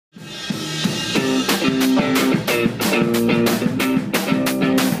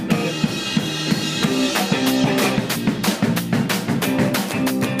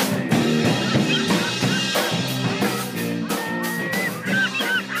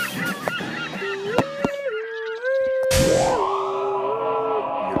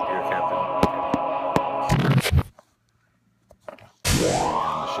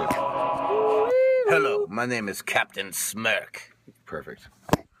my name is Captain Smirk. Perfect.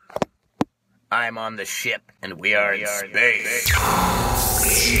 I'm on the ship, and we are in space.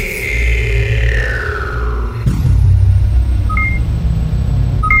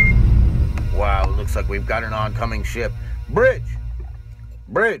 Wow, looks like we've got an oncoming ship. Bridge!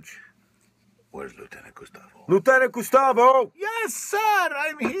 Bridge! Where's Lieutenant Gustavo? Lieutenant Gustavo! Yes, sir,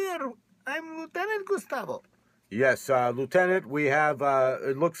 I'm here. I'm Lieutenant Gustavo. Yes, Lieutenant, we have,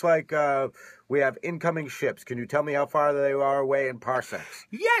 it looks like, we have incoming ships. Can you tell me how far they are away in parsecs?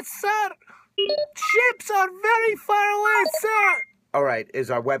 Yes, sir. Ships are very far away, sir. All right, is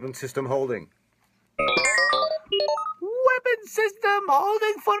our weapon system holding? Weapon system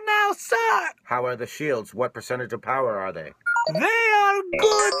holding for now, sir. How are the shields? What percentage of power are they? They are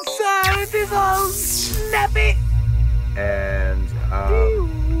good, sir. It is all snappy. And,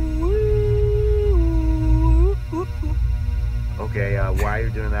 okay, why are you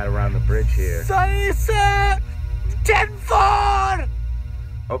doing that around the bridge here? Sorry, sir. 10-4.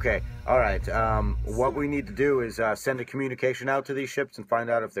 Okay, all right. What we need to do is send a communication out to these ships and find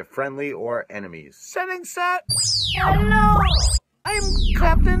out if they're friendly or enemies. Sending, sir. Hello. I'm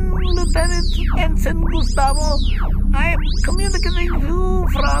Captain Lieutenant Ensign Gustavo. I am communicating you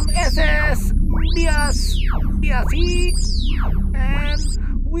from SS Biasi, and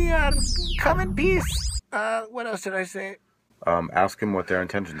we are come in peace. What else did I say? Ask him what their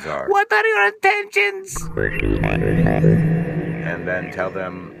intentions are. What are your intentions? And then tell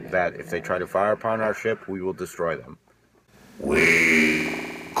them that if they try to fire upon our ship, we will destroy them. We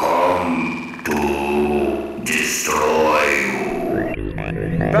come to destroy you.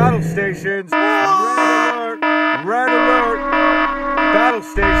 Battle stations! Red alert! Red alert! Battle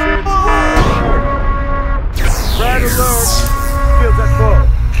stations! Red alert! Fields at full.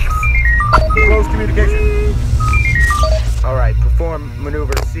 Close communication. All right, perform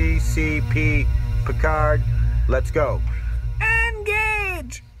maneuver CCP Picard. Let's go.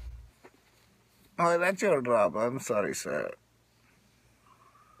 Engage! Oh, that's your job. I'm sorry, sir.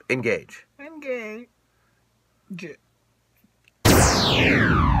 Engage. Engage.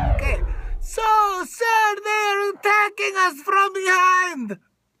 Okay. So, sir, they're attacking us from behind.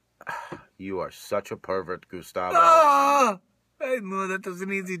 You are such a pervert, Gustavo. Oh, I knew that was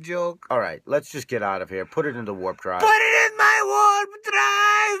an easy joke. All right, let's just get out of here. Put it into warp drive. Put it in my warp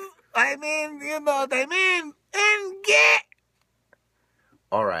drive. I mean, you know what I mean. Engage.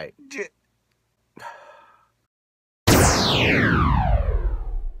 All right.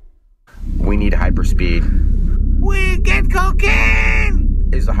 We need hyperspeed. We get cocaine!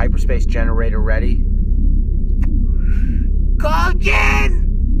 Is the hyperspace generator ready? Call Jen!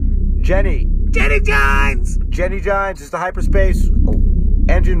 Jenny! Jenny Johns! Jenny Johns, is the hyperspace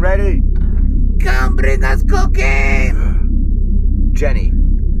engine ready? Come bring us cocaine! Jenny.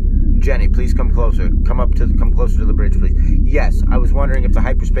 Jenny, please come closer. Come closer to the bridge, please. Yes, I was wondering if the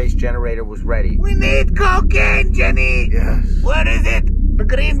hyperspace generator was ready. We need cocaine, Jenny! Yes. What is it? The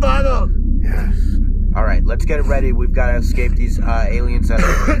green bottle? Yes. All right, let's get it ready. We've got to escape these aliens that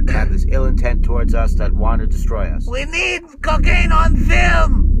have this ill intent towards us that want to destroy us. We need cocaine on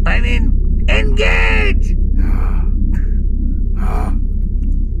film! I mean, engage!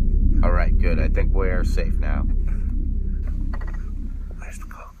 All right, good. I think we're safe now. Where's the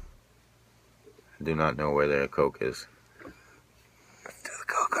coke? I do not know where the coke is. Let's do the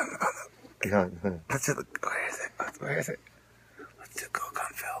coke on the... Let's do the... Where is it? Where is it? Let's do coke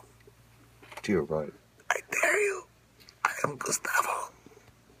on film. To your right. I dare you. I am Gustavo.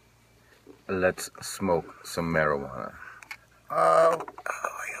 Let's smoke some marijuana. Oh,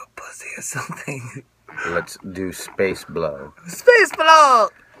 you pussy or something. Let's do space blow. Space blow!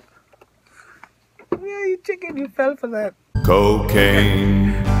 Yeah, you chicken, you fell for that.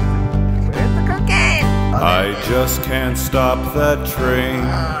 Cocaine. Where's the cocaine? I just can't stop that train.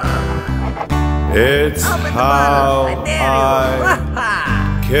 It's Open the how bottle. I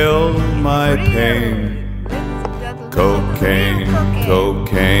dare you. kill my pain. Cocaine,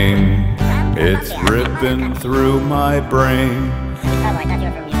 cocaine, it's ripping through my brain.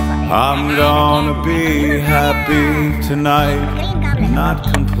 I'm gonna be happy tonight and not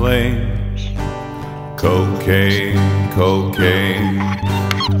complain. Cocaine, cocaine,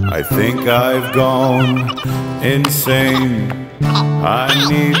 I think I've gone insane. I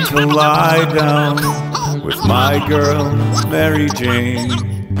need to lie down with my girl, Mary Jane.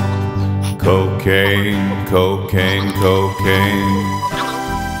 Cocaine, cocaine, cocaine.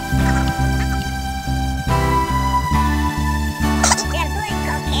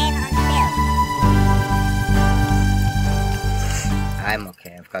 I'm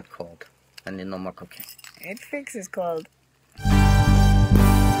okay, I've got cold. I need no more cocaine. It fixes cold.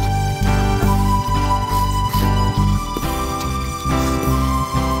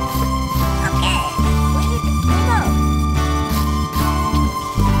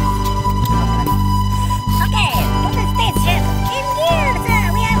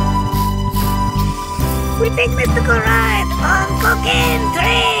 bicycle ride on cocaine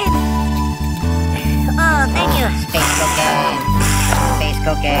train. Oh, thank you. Space cocaine. Space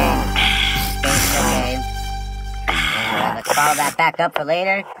cocaine. Space cocaine. Let's follow that back up for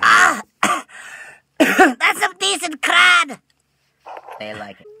later. That's some decent crud. They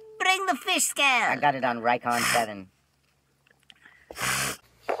like it. Bring the fish scale. I got it on Rikon 7.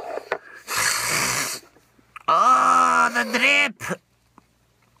 Oh, the drip.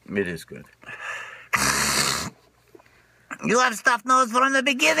 It is good. You have stuffed nose from the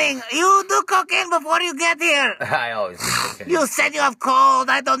beginning. You do cocaine before you get here. I always do cocaine. You said you have cold.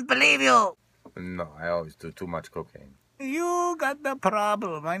 I don't believe you. No, I always do too much cocaine. You got the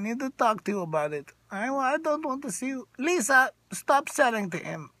problem. I need to talk to you about it. I don't want to see you. Lisa, stop selling to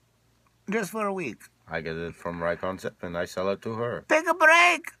him. Just for a week. I get it from Rikon 7. I sell it to her. Take a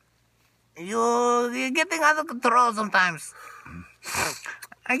break. You're getting out of control sometimes.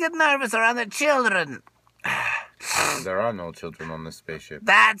 I get nervous around the children. There are no children on this spaceship.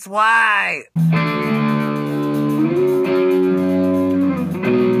 That's why.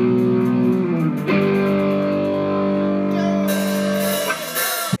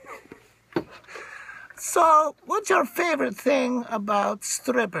 So, what's your favorite thing about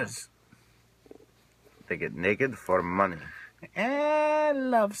strippers? They get naked for money. I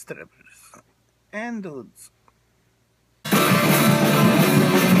love strippers. And dudes.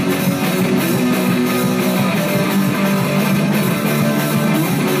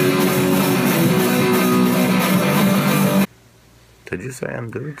 Did you say I'm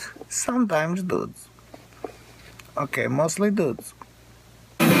dudes? Sometimes dudes. Okay, mostly dudes.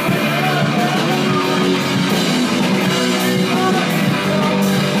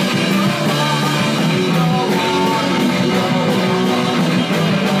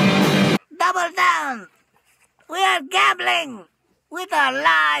 Double down. We are gambling with our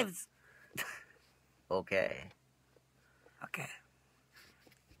lives. Okay. Okay.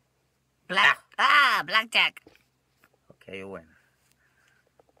 Blackjack. Okay, you win.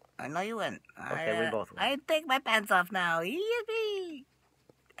 I know you win. Okay, we both win. I take my pants off now. Yippee!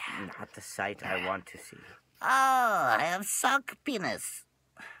 Not the sight I want to see. Oh, I have sunk penis.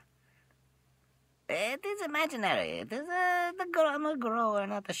 It is imaginary. It is I'm a grower,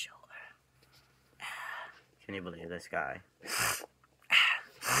 not a shower. Can you believe this guy?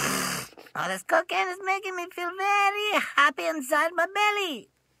 Oh, this cocaine is making me feel very happy inside my belly.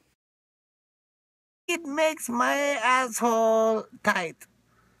 It makes my asshole tight.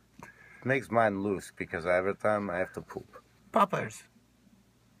 It makes mine loose because every time I have to poop. Poppers.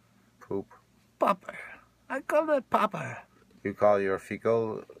 Poop. Popper. I call that popper. You call your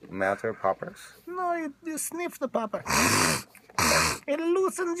fecal matter poppers? No, you sniff the popper. It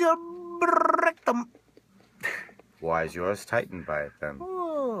loosens your rectum. Why is yours tightened by it then?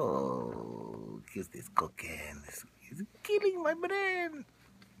 Oh, kiss this cocaine. It's killing my brain.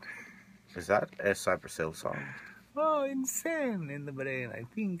 Is that a Cypress Hill song? Oh, insane in the brain, I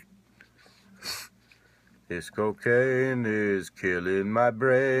think. This cocaine is killing my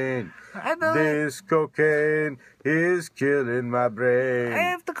brain. I don't. This cocaine is killing my brain. I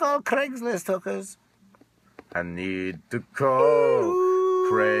have to call Craigslist hookers. I need to call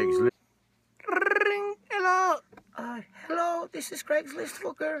Craigslist. Ring. Hello. Hello, this is Craigslist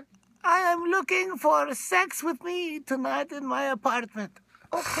hooker. I am looking for sex with me tonight in my apartment.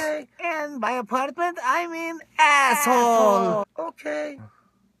 Okay. And by apartment, I mean asshole. Okay.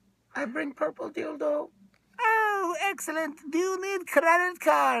 I bring purple dildo. Oh, excellent. Do you need credit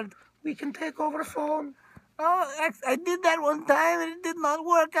card? We can take over phone. Oh, I did that one time and it did not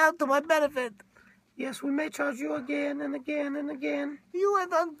work out to my benefit. Yes, we may charge you again and again and again. You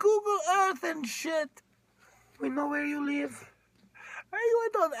went on Google Earth and shit. We know where you live. I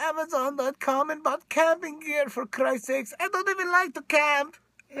went on Amazon.com and bought camping gear, for Christ's sakes. I don't even like to camp.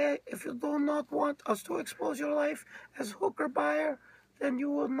 If you do not want us to expose your life as hooker buyer, then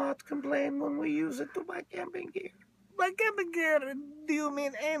you will not complain when we use it to buy camping gear. By camping gear, do you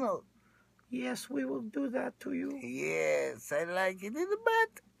mean anal? Yes, we will do that to you. Yes, I like it in the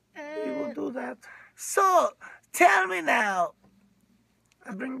butt. We will do that. So, tell me now.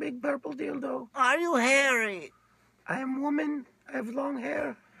 I bring big purple dildo. Are you hairy? I am woman. I have long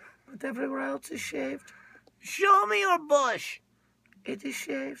hair, but everywhere else is shaved. Show me your bush. It is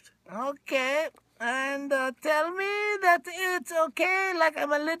shaved. Okay. And tell me that it's okay like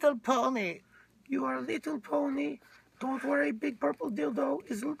I'm a little pony. You are a little pony. Don't worry, big purple dildo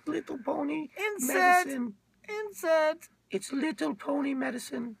is little pony Insert. medicine. Insert. It's little pony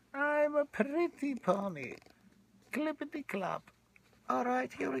medicine. I'm a pretty pony. Clippity clop. All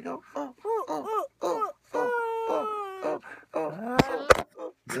right, here we go. Oh, oh, oh, oh, oh,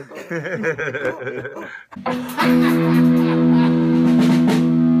 oh. The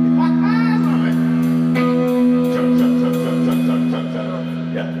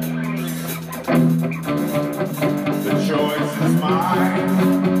choice is mine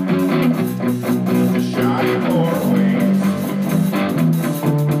to shine or waste.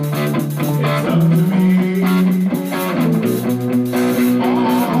 It's up to me.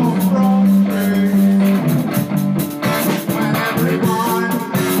 All from grace. When everyone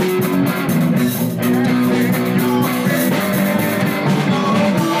gets in your face.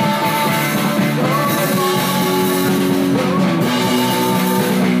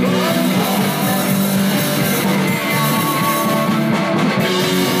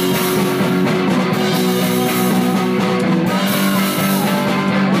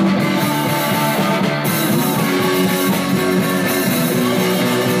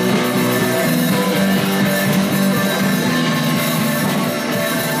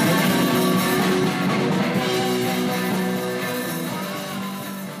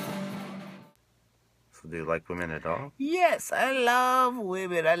 So do you like women at all? Yes, I love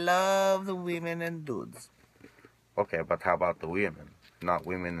women. I love the women and dudes. Okay, but how about the women? Not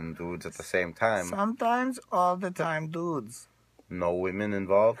women and dudes at the same time. Sometimes, all the time, dudes. No women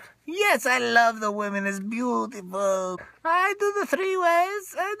involved? Yes, I love the women. It's beautiful. I do the three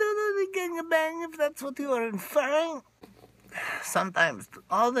ways. I do the gangbang, if that's what you are inferring. Sometimes,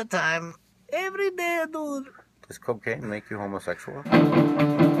 all the time, every day, dude. Does cocaine make you homosexual?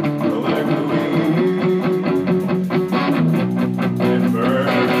 Like the way